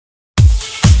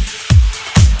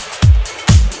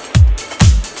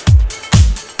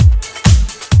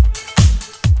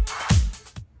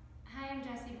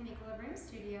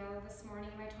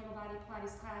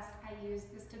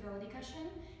stability cushion,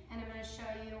 and I'm going to show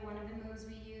you one of the moves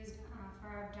we used for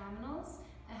our abdominals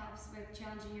that helps with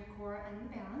challenging your core and the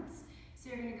balance. So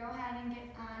you're going to go ahead and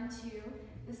get onto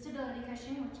the stability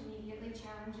cushion, which immediately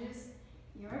challenges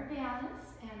your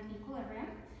balance and equilibrium.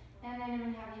 And then I'm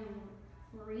going to have you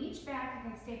reach back.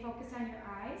 You can stay focused on your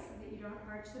eyes so that you don't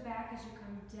arch the back as you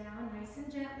come down nice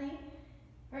and gently.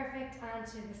 Perfect,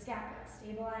 onto the scapula.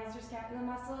 Stabilize your scapula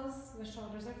muscles so the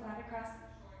shoulders are flat across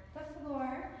the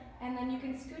floor. And then you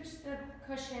can scooch the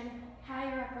cushion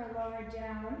higher up or lower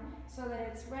down so that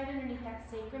it's right underneath that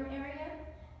sacrum area.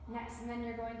 Next, and then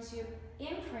you're going to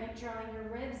imprint, drawing your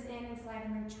ribs in and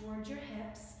sliding them towards your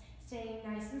hips, staying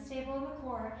nice and stable in the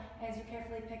core as you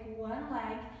carefully pick one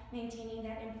leg, maintaining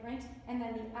that imprint, and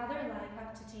then the other leg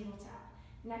up to tabletop.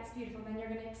 Next, beautiful. Then you're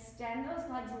going to extend those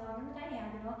legs along the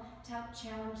diagonal to help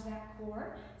challenge that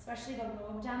core, especially the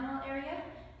low abdominal area.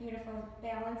 Beautiful.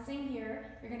 Balancing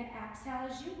here. You're going to exhale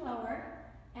as you lower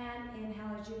and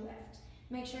inhale as you lift.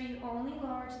 Make sure you only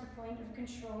lower to the point of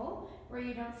control where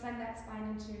you don't send that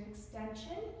spine into an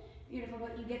extension. Beautiful,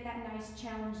 but you get that nice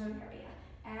challenge zone area.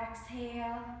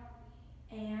 Exhale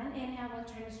and inhale. We're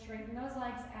trying to straighten those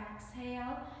legs.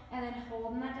 Exhale and then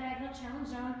hold in that diagonal challenge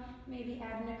zone. Maybe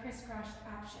add in a crisscross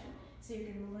option. So you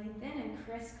can lengthen and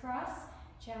crisscross,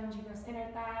 challenging those inner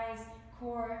thighs,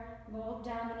 core, low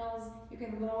abdominals. You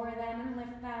can lower them and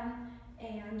lift them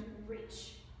and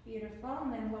reach. Beautiful,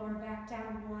 and then lower back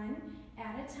down one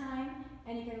at a time,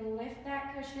 and you can lift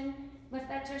that cushion,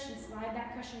 slide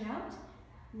that cushion out,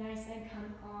 nice, and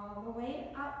come all the way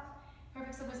up.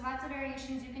 Perfect, so there's lots of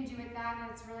variations you can do with that,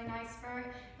 and it's really nice for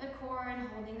the core and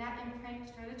holding that imprint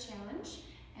for the challenge.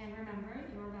 And remember,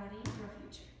 your